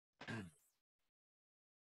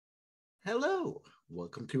Hello,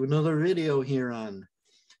 welcome to another video here on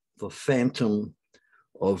the Phantom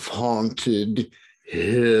of Haunted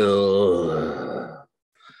Hill.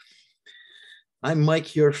 I'm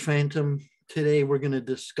Mike, your Phantom. Today we're going to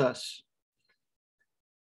discuss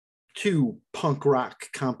two punk rock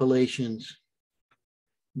compilations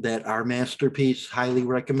that are masterpiece, highly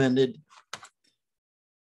recommended.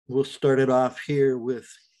 We'll start it off here with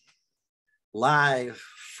Live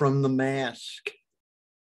from the Masque.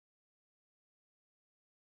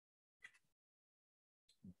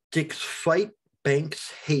 Dick's Fight,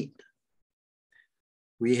 Banks Hate.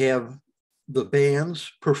 We have the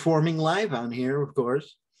bands performing live on here, of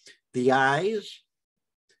course. The Eyes,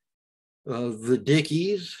 the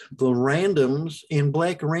Dickies, the Randoms, and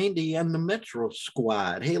Black Randy and the Metro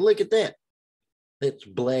Squad. Hey, look at that. That's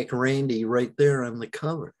Black Randy right there on the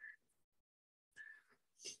cover.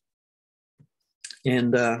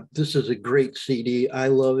 And this is a great CD. I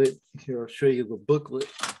love it. Here, I'll show you the booklet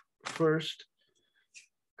first.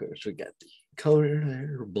 Of course, we got the color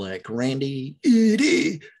there, Black Randy,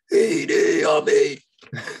 E.D., Abe.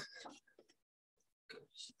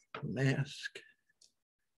 Masque.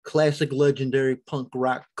 Classic legendary punk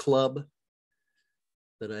rock club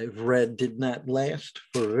that I've read did not last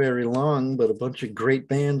for very long, but a bunch of great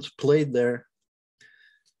bands played there.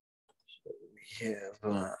 So we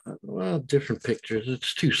have, different pictures.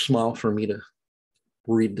 It's too small for me to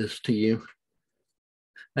read this to you.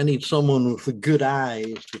 I need someone with good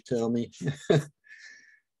eyes to tell me.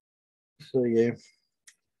 So yeah,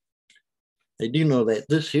 I do know that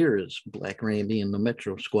this here is Black Randy and the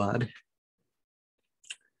Metro Squad.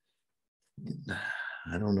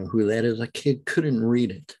 I don't know who that is. A kid couldn't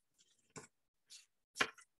read it.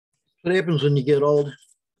 What happens when you get old?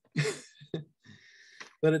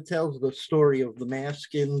 But it tells the story of the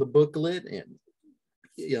Masque in the booklet and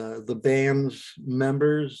the band's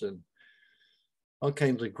members and all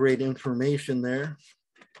kinds of great information there.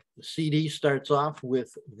 The CD starts off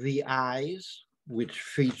with The Eyes, which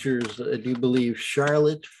features, I do believe,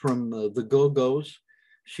 Charlotte from the Go-Go's.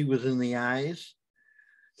 She was in The Eyes.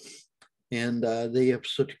 And they have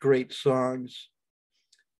such great songs.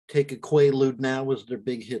 Take a Quaalude Now was their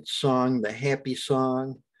big hit song. The Happy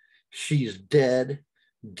Song, She's Dead,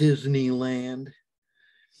 Disneyland.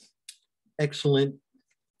 Excellent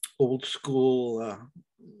old school,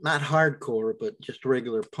 not hardcore, but just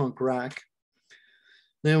regular punk rock.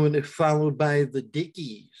 Then when it's followed by the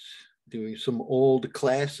Dickies, doing some old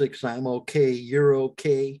classics. I'm okay, you're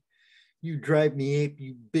okay. You drive me ape,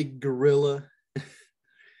 you big gorilla.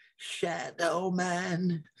 Shadow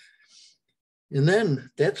Man. And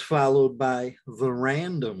then that's followed by the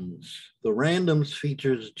Randoms. The Randoms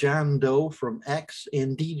features John Doe from X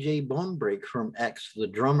and DJ Bonebreak from X, the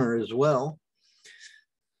drummer as well.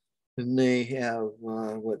 And they have,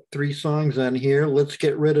 three songs on here. Let's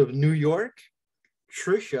Get Rid of New York.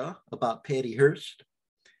 Trisha, about Patty Hearst.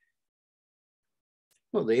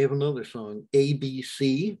 Well, they have another song,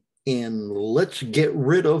 ABC, and Let's Get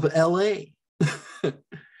Rid of LA.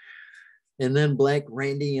 And then Black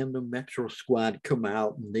Randy and the Metro Squad come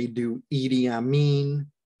out and they do Edie Amin,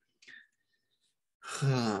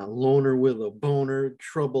 Loner with a Boner,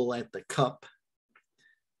 Trouble at the Cup.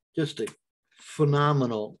 Just a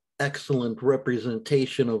phenomenal, excellent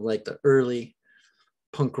representation of like the early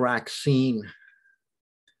punk rock scene.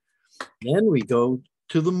 Then we go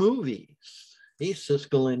to the movies. Hey,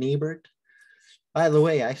 Siskel and Ebert. By the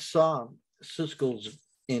way, I saw Siskel's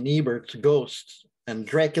and Ebert's Ghosts and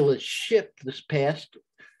Dracula's Ship this past.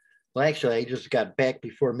 Well, actually, I just got back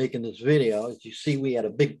before making this video. As you see, we had a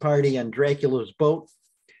big party on Dracula's boat.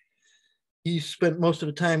 He spent most of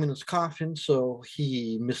the time in his coffin, so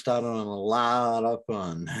he missed out on a lot of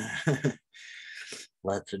fun.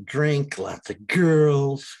 Lots of drink, lots of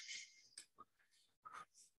girls,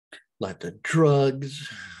 lots of drugs.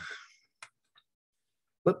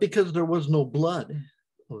 But because there was no blood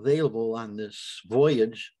available on this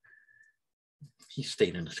voyage, he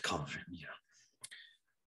stayed in his coffin. Yeah.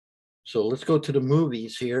 So let's go to the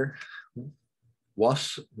movies here.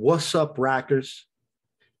 Wassup, rockers?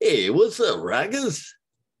 Hey, what's up, rockers?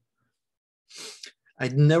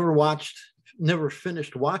 I'd never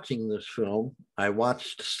finished watching this film. I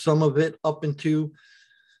watched some of it up into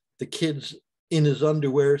the kid's in his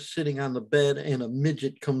underwear sitting on the bed and a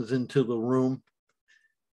midget comes into the room,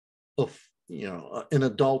 an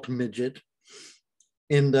adult midget.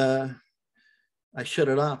 And I shut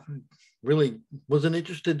it off. Really wasn't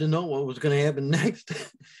interested to know what was going to happen next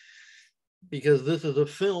because this is a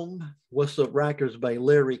film, Wassup Rockers by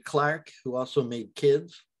Larry Clark, who also made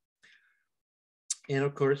Kids. And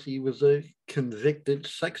of course, he was a convicted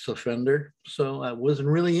sex offender. So I wasn't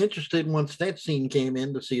really interested once that scene came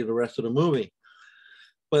in to see the rest of the movie.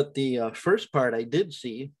 But the first part I did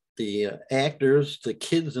see, the actors, the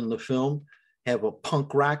kids in the film have a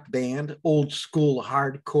punk rock band, old school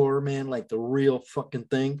hardcore, man, like the real fucking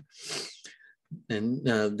thing. And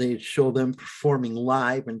they show them performing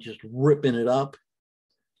live and just ripping it up.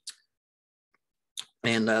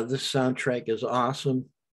 And this soundtrack is awesome.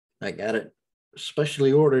 I got it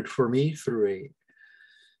specially ordered for me through a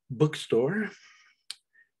bookstore.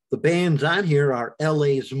 The bands on here are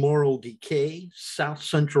LA's Moral Decay, South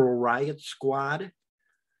Central Riot Squad,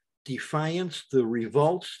 Defiance, The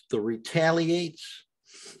Revolts, The Retaliates.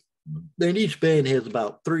 And each band has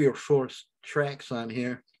about 3 or 4 tracks on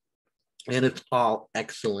here, and it's all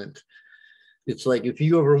excellent. It's like if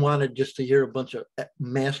you ever wanted just to hear a bunch of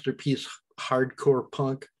masterpiece hardcore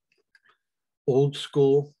punk, old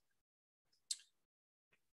school,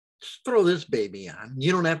 just throw this baby on.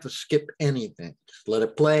 You don't have to skip anything. Just let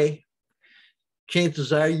it play.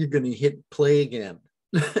 Chances are you're going to hit play again.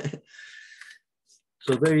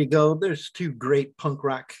 So there you go. There's 2 great punk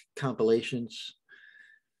rock compilations.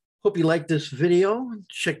 Hope you like this video.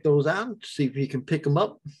 Check those out. See if you can pick them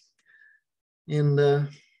up. And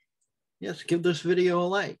yes, give this video a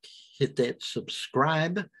like. Hit that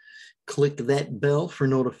subscribe. Click that bell for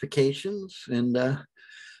notifications. And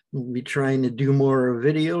we'll be trying to do more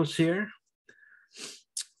videos here.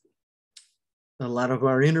 A lot of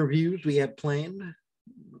our interviews we had planned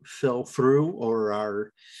fell through or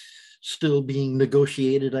are still being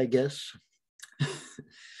negotiated, I guess. I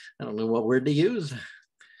don't know what word to use,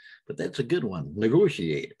 but that's a good one,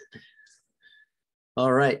 negotiated.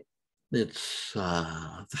 All right, it's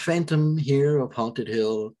the Phantom here of Haunted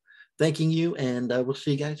Hill thanking you, and I will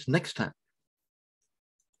see you guys next time.